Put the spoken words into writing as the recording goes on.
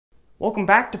Welcome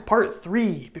back to part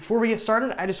 3. Before we get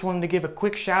started, I just wanted to give a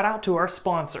quick shout out to our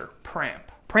sponsor,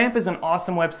 Pramp. Pramp is an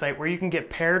awesome website where you can get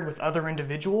paired with other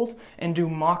individuals and do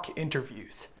mock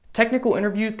interviews. Technical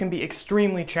interviews can be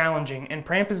extremely challenging, and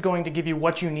Pramp is going to give you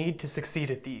what you need to succeed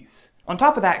at these. On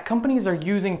top of that, companies are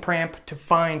using Pramp to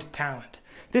find talent.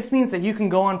 This means that you can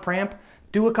go on Pramp,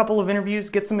 do a couple of interviews,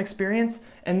 get some experience,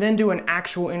 and then do an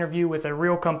actual interview with a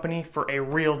real company for a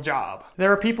real job.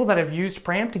 There are people that have used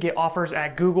Pramp to get offers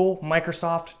at Google,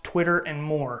 Microsoft, Twitter, and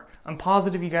more. I'm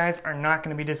positive you guys are not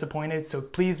going to be disappointed, so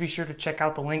please be sure to check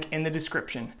out the link in the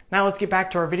description. Now let's get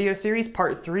back to our video series,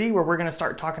 part 3, where we're going to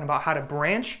start talking about how to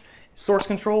branch, source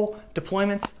control,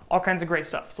 deployments, all kinds of great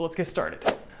stuff. So let's get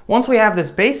started. Once we have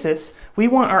this basis, we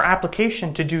want our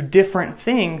application to do different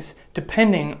things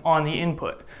depending on the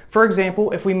input. For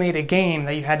example, if we made a game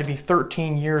that you had to be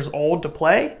 13 years old to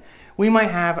play, we might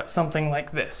have something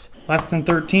like this. Less than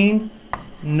 13?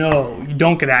 No, you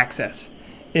don't get access.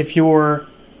 If you're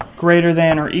greater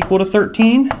than or equal to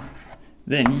 13,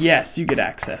 then yes, you get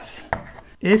access.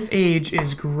 If age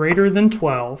is greater than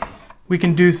 12, we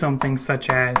can do something such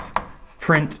as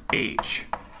print age.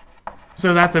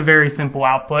 So that's a very simple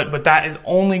output, but that is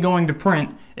only going to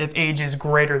print if age is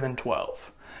greater than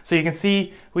 12. So you can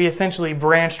see we essentially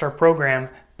branched our program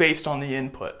based on the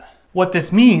input. What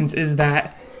this means is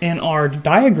that in our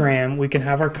diagram, we can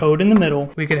have our code in the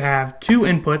middle. We could have 2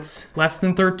 inputs, less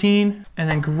than 13, and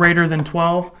then greater than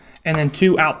 12, and then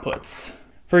 2 outputs.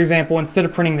 For example, instead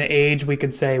of printing the age, we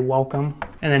could say welcome,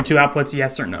 and then 2 outputs,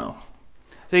 yes or no.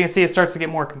 So you can see it starts to get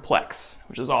more complex,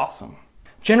 which is awesome.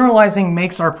 Generalizing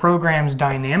makes our programs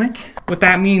dynamic. What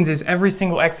that means is every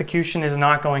single execution is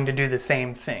not going to do the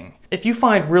same thing. If you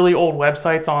find really old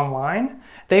websites online,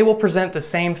 they will present the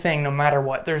same thing no matter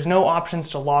what. There's no options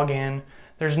to log in.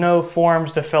 There's no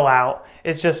forms to fill out.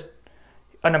 It's just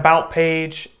an about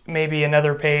page, maybe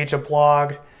another page, a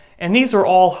blog, and these are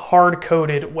all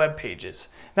hard-coded web pages.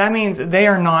 That means they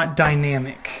are not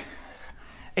dynamic.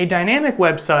 A dynamic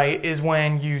website is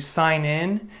when you sign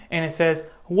in and it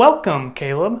says, "Welcome,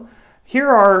 Caleb. Here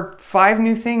are 5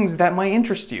 new things that might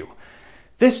interest you."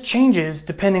 This changes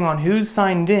depending on who's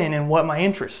signed in and what my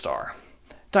interests are.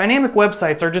 Dynamic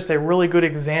websites are just a really good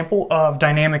example of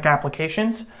dynamic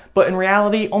applications, but in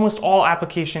reality, almost all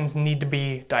applications need to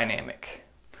be dynamic.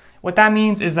 What that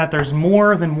means is that there's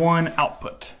more than one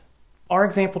output. Our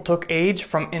example took age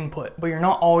from input, but you're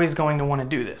not always going to want to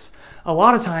do this. A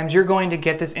lot of times you're going to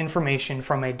get this information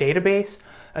from a database,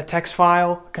 a text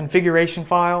file, configuration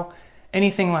file,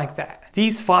 anything like that.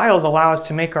 These files allow us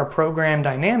to make our program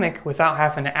dynamic without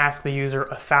having to ask the user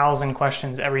 1,000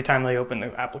 questions every time they open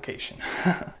the application.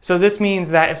 So this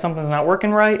means that if something's not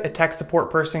working right, a tech support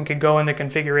person could go in the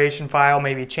configuration file,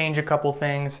 maybe change a couple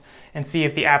things, and see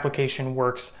if the application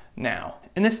works now.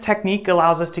 And this technique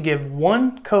allows us to give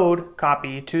one code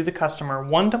copy to the customer,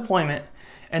 one deployment,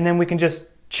 and then we can just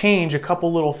change a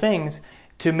couple little things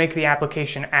to make the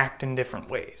application act in different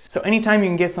ways. So anytime you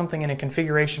can get something in a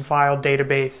configuration file,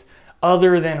 database,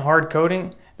 other than hard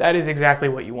coding, that is exactly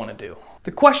what you want to do.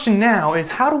 The question now is,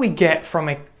 how do we get from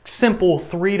a simple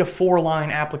 3 to 4 line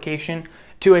application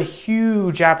to a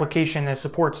huge application that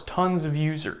supports tons of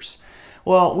users?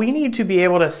 Well, we need to be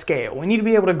able to scale. We need to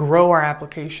be able to grow our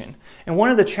application. And one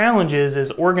of the challenges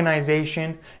is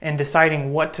organization and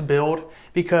deciding what to build,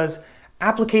 because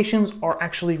applications are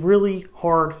actually really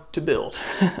hard to build.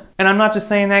 And I'm not just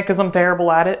saying that because I'm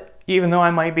terrible at it, even though I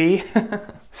might be.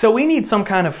 So we need some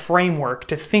kind of framework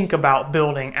to think about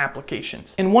building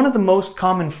applications. And one of the most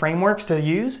common frameworks to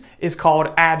use is called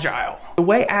Agile. The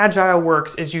way Agile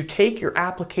works is you take your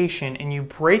application and you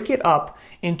break it up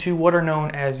into what are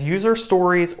known as user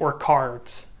stories or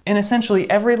cards. And essentially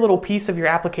every little piece of your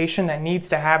application that needs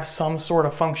to have some sort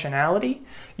of functionality,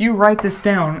 you write this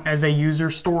down as a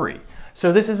user story.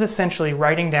 So this is essentially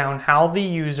writing down how the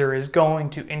user is going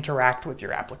to interact with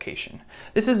your application.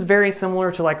 This is very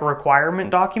similar to like a requirement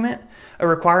document. A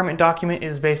requirement document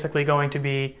is basically going to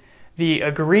be the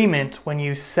agreement when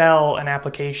you sell an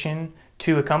application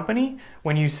to a company,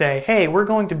 when you say, hey, we're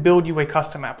going to build you a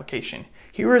custom application.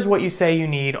 Here is what you say you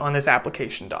need on this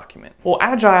application document. Well,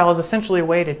 Agile is essentially a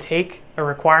way to take a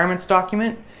requirements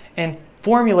document and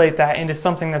formulate that into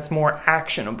something that's more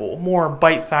actionable, more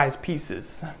bite-sized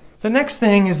pieces. The next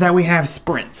thing is that we have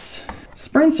sprints.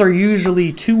 Sprints are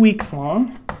usually 2 weeks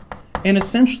long, and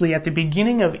essentially at the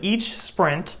beginning of each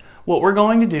sprint, what we're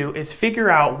going to do is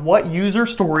figure out what user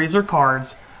stories or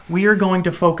cards we are going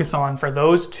to focus on for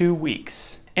those 2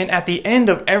 weeks. And at the end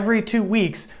of every 2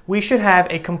 weeks, we should have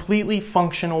a completely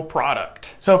functional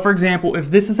product. So for example, if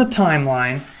this is a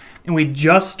timeline and we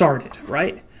just started,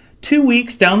 right? 2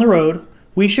 weeks down the road,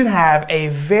 we should have a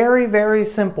very, very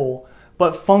simple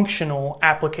but functional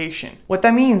application. What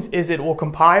that means is it will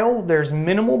compile, there's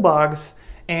minimal bugs,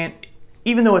 and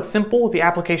even though it's simple, the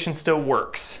application still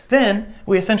works. Then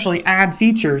we essentially add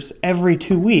features every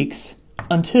 2 weeks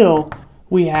until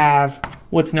we have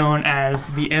what's known as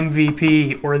the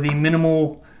MVP, or the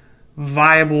minimal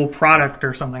viable product,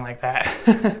 or something like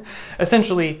that.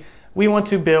 Essentially, we want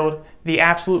to build the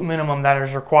absolute minimum that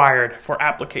is required for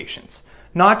applications.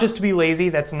 Not just to be lazy,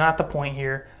 that's not the point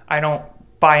here. I don't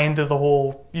buy into the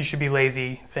whole you should be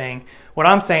lazy thing. What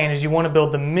I'm saying is you want to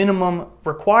build the minimum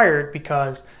required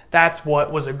because that's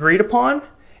what was agreed upon,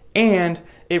 and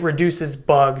it reduces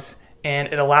bugs, and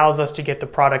it allows us to get the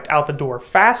product out the door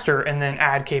faster and then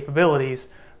add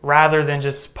capabilities rather than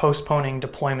just postponing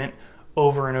deployment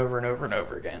over and over and over and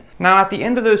over again. Now, at the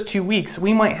end of those 2 weeks,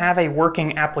 we might have a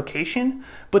working application,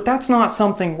 but that's not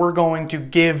something we're going to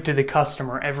give to the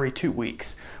customer every 2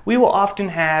 weeks. We will often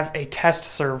have a test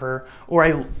server or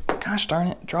a, gosh darn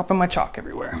it, dropping my chalk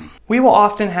everywhere. We will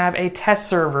often have a test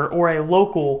server or a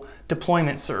local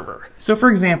deployment server. So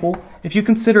for example, if you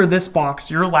consider this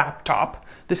box your laptop,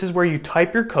 this is where you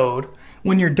type your code.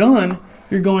 When you're done,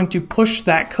 you're going to push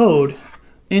that code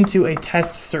into a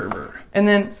test server. And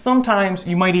then sometimes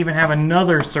you might even have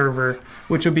another server,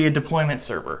 which will be a deployment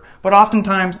server. But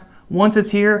oftentimes, once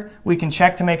it's here, we can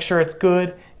check to make sure it's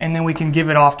good, and then we can give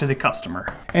it off to the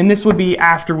customer. And this would be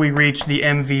after we reach the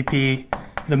MVP,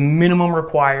 the minimum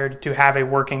required to have a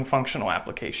working functional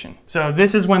application. So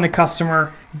this is when the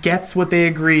customer gets what they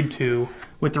agreed to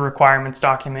with the requirements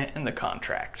document and the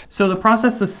contract. So the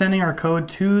process of sending our code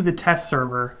to the test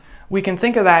server, we can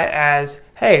think of that as,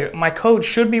 hey, my code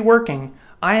should be working.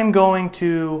 I am going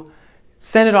to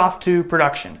send it off to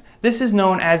production. This is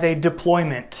known as a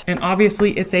deployment. And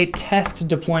obviously it's a test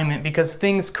deployment because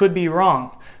things could be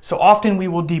wrong. So often we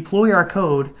will deploy our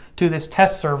code to this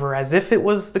test server as if it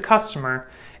was the customer,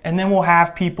 and then we'll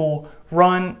have people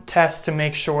run tests to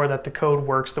make sure that the code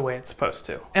works the way it's supposed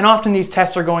to. And often these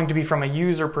tests are going to be from a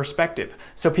user perspective.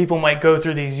 So people might go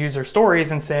through these user stories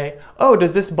and say, oh,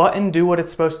 does this button do what it's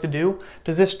supposed to do?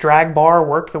 Does this drag bar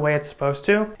work the way it's supposed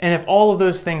to? And if all of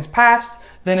those things pass,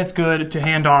 then it's good to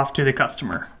hand off to the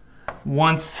customer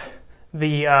once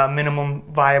the minimum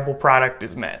viable product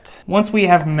is met. Once we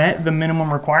have met the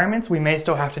minimum requirements, we may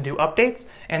still have to do updates.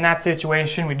 In that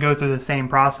situation, we'd go through the same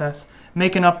process,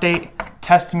 make an update,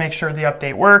 test to make sure the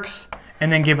update works,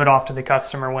 and then give it off to the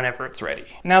customer whenever it's ready.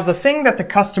 Now, the thing that the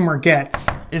customer gets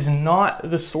is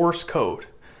not the source code.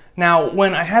 Now,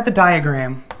 when I had the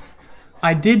diagram,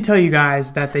 I did tell you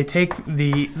guys that they take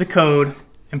the code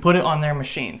and put it on their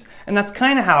machines, and that's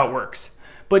kind of how it works.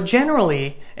 But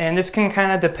generally, and this can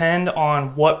kind of depend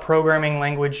on what programming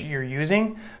language you're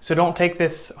using, so don't take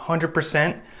this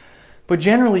 100%, but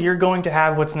generally you're going to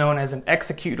have what's known as an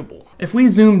executable. If we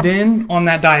zoomed in on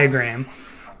that diagram,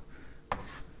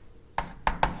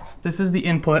 this is the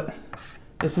input,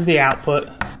 this is the output.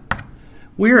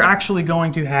 We're actually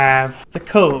going to have the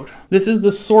code. This is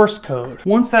the source code.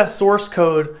 Once that source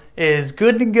code is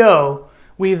good to go,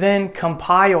 we then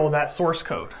compile that source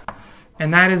code.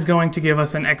 And that is going to give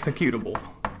us an executable.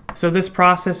 So this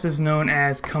process is known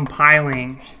as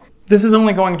compiling. This is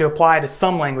only going to apply to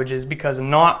some languages because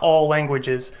not all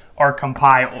languages are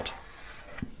compiled.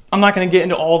 I'm not going to get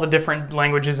into all the different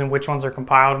languages and which ones are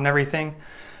compiled and everything.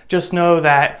 Just know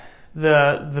that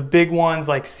the big ones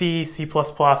like C, C++,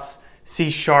 C#,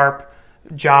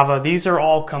 Java, these are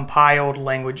all compiled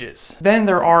languages. Then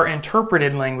there are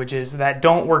interpreted languages that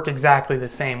don't work exactly the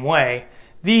same way.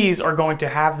 These are going to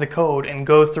have the code and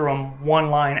go through them one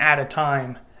line at a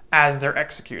time as they're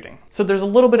executing. So there's a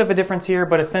little bit of a difference here,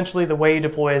 but essentially the way you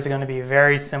deploy is going to be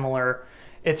very similar.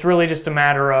 It's really just a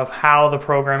matter of how the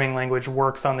programming language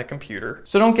works on the computer.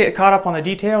 So don't get caught up on the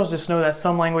details, just know that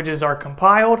some languages are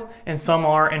compiled and some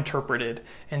are interpreted.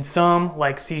 And some,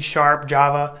 like C#,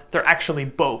 Java, they're actually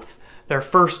both. They're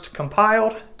first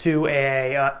compiled to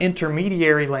a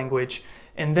intermediary language,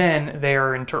 and then they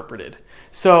are interpreted.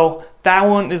 So that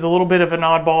one is a little bit of an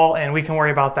oddball, and we can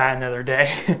worry about that another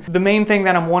day. The main thing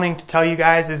that I'm wanting to tell you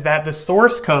guys is that the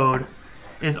source code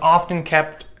is often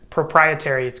kept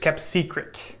proprietary. It's kept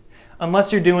secret,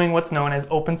 unless you're doing what's known as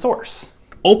open source.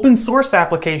 Open source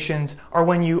applications are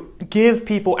when you give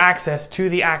people access to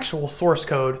the actual source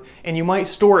code, and you might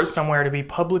store it somewhere to be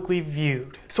publicly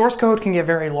viewed. Source code can get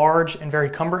very large and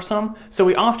very cumbersome, so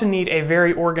we often need a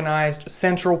very organized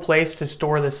central place to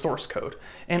store this source code.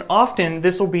 And often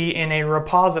this will be in a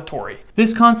repository.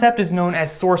 This concept is known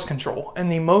as source control,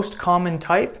 and the most common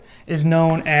type is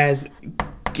known as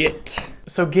Git.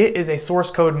 So Git is a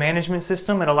source code management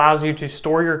system. It allows you to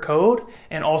store your code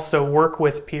and also work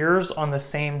with peers on the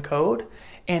same code.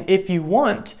 And if you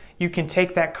want, you can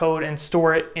take that code and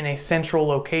store it in a central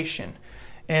location.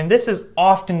 And this is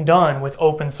often done with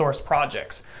open source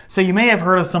projects. So you may have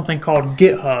heard of something called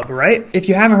GitHub, right? If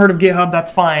you haven't heard of GitHub,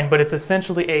 that's fine, but it's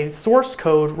essentially a source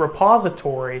code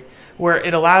repository where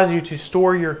it allows you to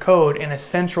store your code in a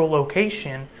central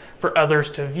location for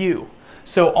others to view.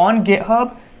 So on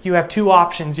GitHub, you have two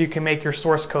options. You can make your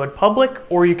source code public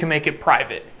or you can make it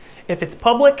private. If it's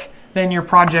public, then your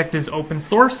project is open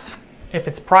source. If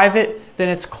it's private, then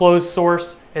it's closed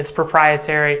source, it's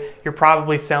proprietary, you're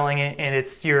probably selling it, and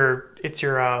it's your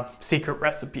secret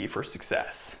recipe for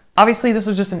success. Obviously, this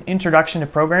was just an introduction to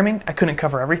programming. I couldn't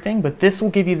cover everything, but this will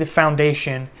give you the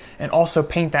foundation and also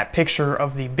paint that picture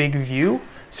of the big view.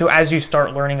 So as you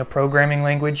start learning a programming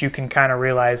language, you can kind of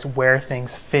realize where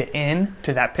things fit in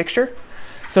to that picture.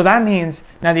 So that means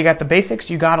now that you got the basics,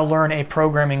 you got to learn a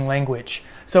programming language.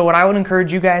 So what I would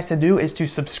encourage you guys to do is to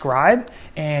subscribe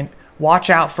and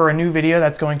watch out for a new video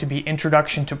that's going to be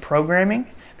Introduction to Programming,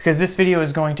 because this video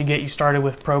is going to get you started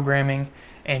with programming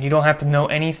and you don't have to know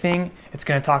anything. It's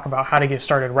going to talk about how to get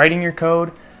started writing your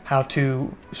code, how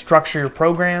to structure your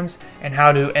programs, and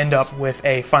how to end up with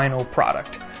a final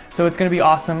product. So it's going to be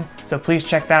awesome. So please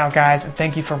check that out, guys, and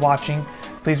thank you for watching.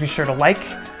 Please be sure to like,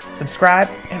 subscribe,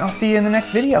 and I'll see you in the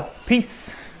next video.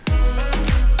 Peace.